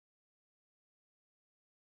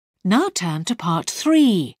Now turn to part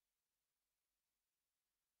 3.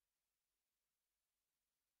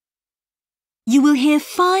 You will hear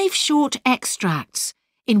 5 short extracts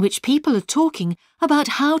in which people are talking about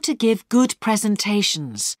how to give good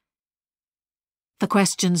presentations. For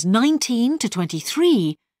questions 19 to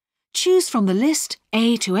 23, choose from the list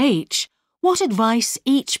A to H what advice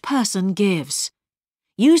each person gives.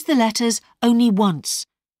 Use the letters only once.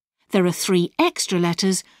 There are 3 extra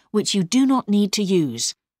letters which you do not need to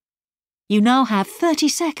use. You now have 30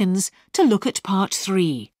 seconds to look at part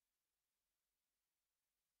 3.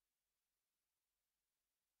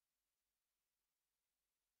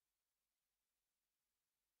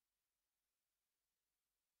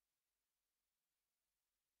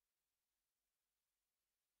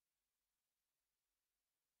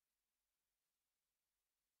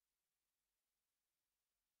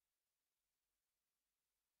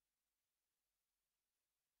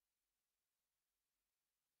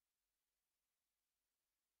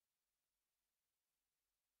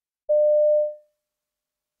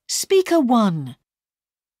 Speaker 1.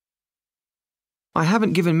 I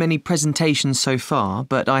haven't given many presentations so far,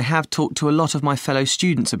 but I have talked to a lot of my fellow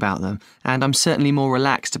students about them, and I'm certainly more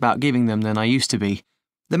relaxed about giving them than I used to be.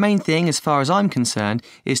 The main thing, as far as I'm concerned,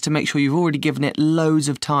 is to make sure you've already given it loads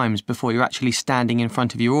of times before you're actually standing in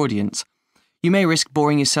front of your audience. You may risk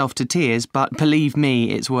boring yourself to tears, but believe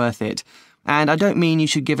me, it's worth it. And I don't mean you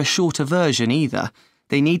should give a shorter version either.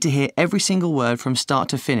 They need to hear every single word from start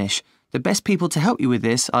to finish. The best people to help you with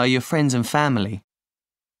this are your friends and family.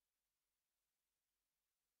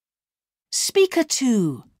 Speaker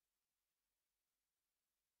 2.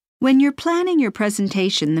 When you're planning your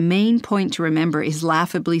presentation, the main point to remember is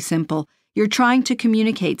laughably simple. You're trying to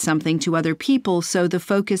communicate something to other people, so the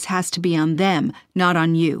focus has to be on them, not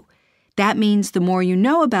on you. That means the more you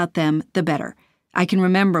know about them, the better. I can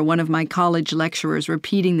remember one of my college lecturers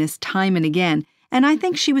repeating this time and again, and I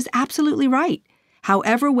think she was absolutely right.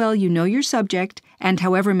 However well you know your subject, and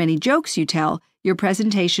however many jokes you tell, your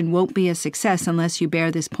presentation won't be a success unless you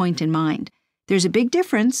bear this point in mind. There's a big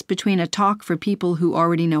difference between a talk for people who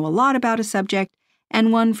already know a lot about a subject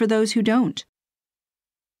and one for those who don't.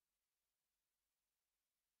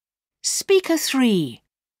 Speaker 3.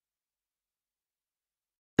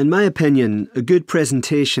 In my opinion, a good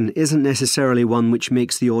presentation isn't necessarily one which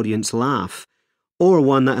makes the audience laugh, or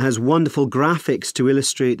one that has wonderful graphics to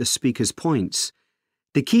illustrate the speaker's points.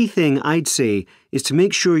 The key thing, I'd say, is to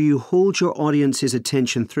make sure you hold your audience's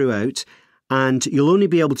attention throughout, and you'll only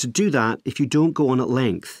be able to do that if you don't go on at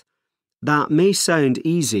length. That may sound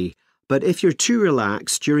easy, but if you're too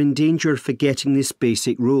relaxed, you're in danger of forgetting this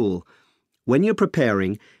basic rule. When you're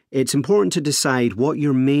preparing, it's important to decide what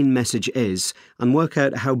your main message is and work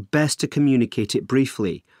out how best to communicate it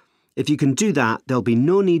briefly. If you can do that, there'll be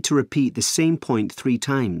no need to repeat the same point 3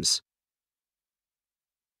 times.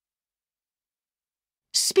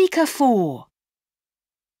 Speaker 4.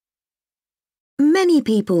 Many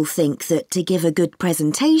people think that to give a good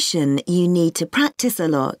presentation, you need to practice a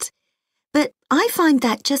lot. But I find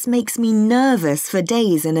that just makes me nervous for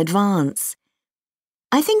days in advance.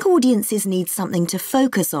 I think audiences need something to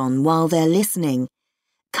focus on while they're listening.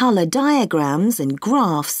 Colour diagrams and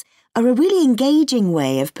graphs are a really engaging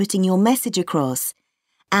way of putting your message across,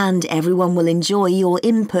 and everyone will enjoy your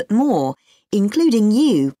input more, including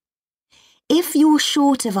you. If you're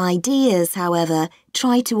short of ideas, however,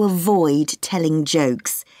 try to avoid telling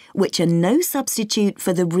jokes, which are no substitute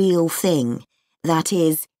for the real thing, that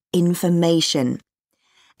is, information.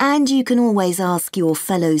 And you can always ask your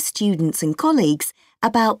fellow students and colleagues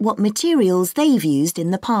about what materials they've used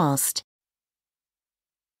in the past.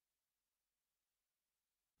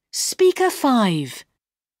 Speaker 5.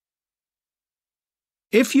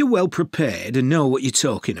 If you're well prepared and know what you're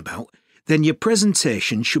talking about, then your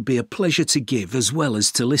presentation should be a pleasure to give as well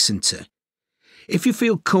as to listen to. If you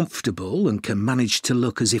feel comfortable and can manage to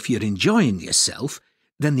look as if you're enjoying yourself,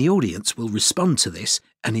 then the audience will respond to this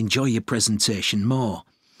and enjoy your presentation more.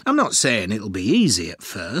 I'm not saying it'll be easy at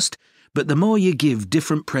first, but the more you give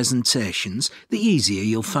different presentations, the easier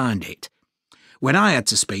you'll find it. When I had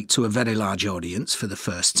to speak to a very large audience for the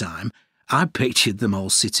first time, I pictured them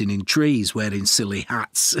all sitting in trees wearing silly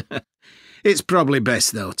hats. It's probably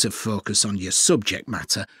best, though, to focus on your subject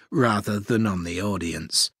matter rather than on the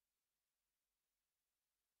audience.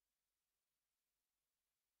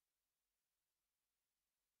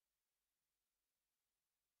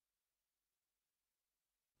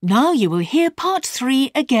 Now you will hear part 3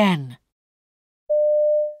 again.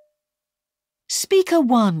 Speaker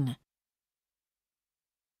 1.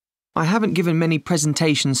 I haven't given many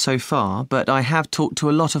presentations so far, but I have talked to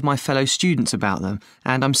a lot of my fellow students about them,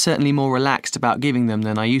 and I'm certainly more relaxed about giving them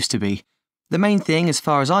than I used to be. The main thing, as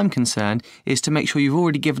far as I'm concerned, is to make sure you've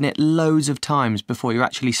already given it loads of times before you're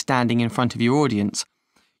actually standing in front of your audience.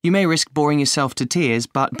 You may risk boring yourself to tears,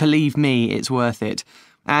 but believe me, it's worth it.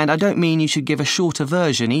 And I don't mean you should give a shorter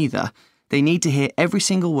version either. They need to hear every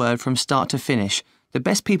single word from start to finish. The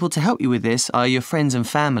best people to help you with this are your friends and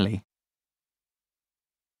family.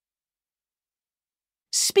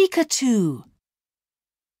 Speaker 2.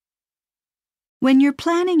 When you're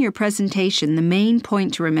planning your presentation, the main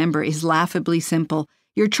point to remember is laughably simple.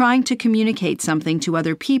 You're trying to communicate something to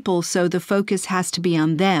other people, so the focus has to be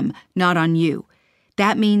on them, not on you.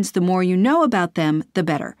 That means the more you know about them, the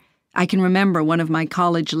better. I can remember one of my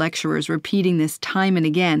college lecturers repeating this time and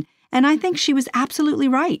again, and I think she was absolutely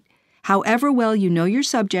right. However well you know your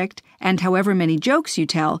subject, and however many jokes you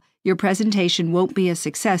tell, your presentation won't be a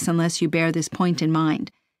success unless you bear this point in mind.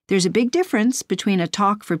 There's a big difference between a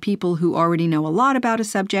talk for people who already know a lot about a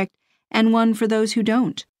subject and one for those who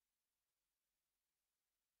don't.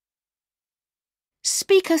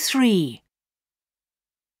 Speaker 3.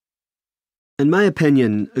 In my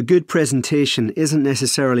opinion, a good presentation isn't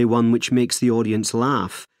necessarily one which makes the audience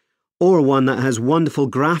laugh, or one that has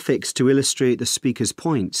wonderful graphics to illustrate the speaker's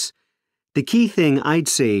points. The key thing, I'd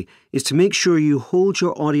say, is to make sure you hold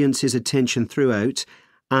your audience's attention throughout,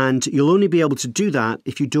 and you'll only be able to do that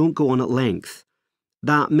if you don't go on at length.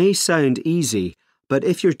 That may sound easy, but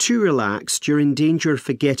if you're too relaxed, you're in danger of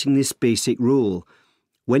forgetting this basic rule.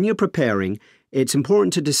 When you're preparing, it's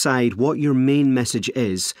important to decide what your main message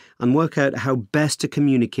is and work out how best to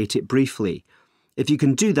communicate it briefly. If you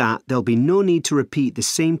can do that, there'll be no need to repeat the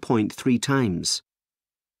same point 3 times.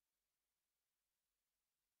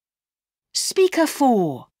 Speaker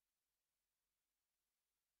 4.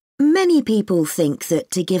 Many people think that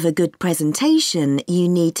to give a good presentation, you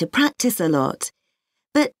need to practice a lot.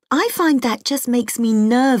 But I find that just makes me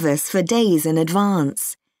nervous for days in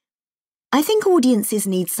advance. I think audiences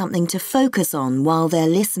need something to focus on while they're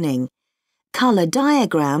listening. Colour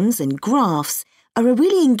diagrams and graphs are a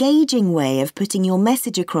really engaging way of putting your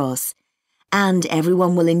message across, and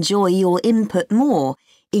everyone will enjoy your input more,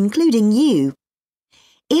 including you.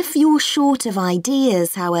 If you're short of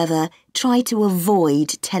ideas, however, try to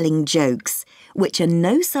avoid telling jokes, which are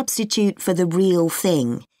no substitute for the real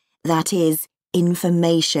thing, that is,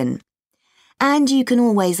 information. And you can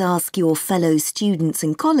always ask your fellow students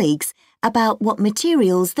and colleagues about what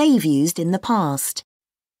materials they've used in the past.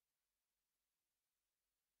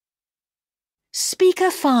 Speaker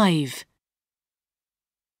 5.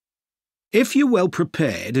 If you're well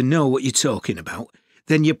prepared and know what you're talking about,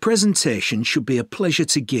 then your presentation should be a pleasure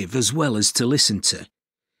to give as well as to listen to.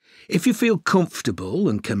 If you feel comfortable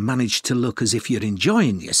and can manage to look as if you're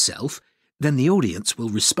enjoying yourself, then the audience will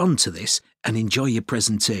respond to this and enjoy your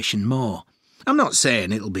presentation more. I'm not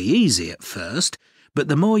saying it'll be easy at first, but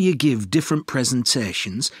the more you give different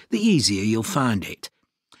presentations, the easier you'll find it.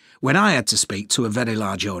 When I had to speak to a very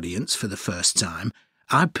large audience for the first time,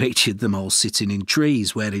 I pictured them all sitting in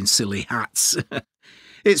trees wearing silly hats.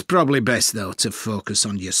 It's probably best, though, to focus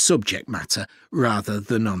on your subject matter rather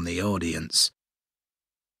than on the audience.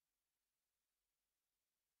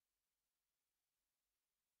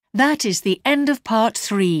 That is the end of part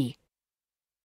 3.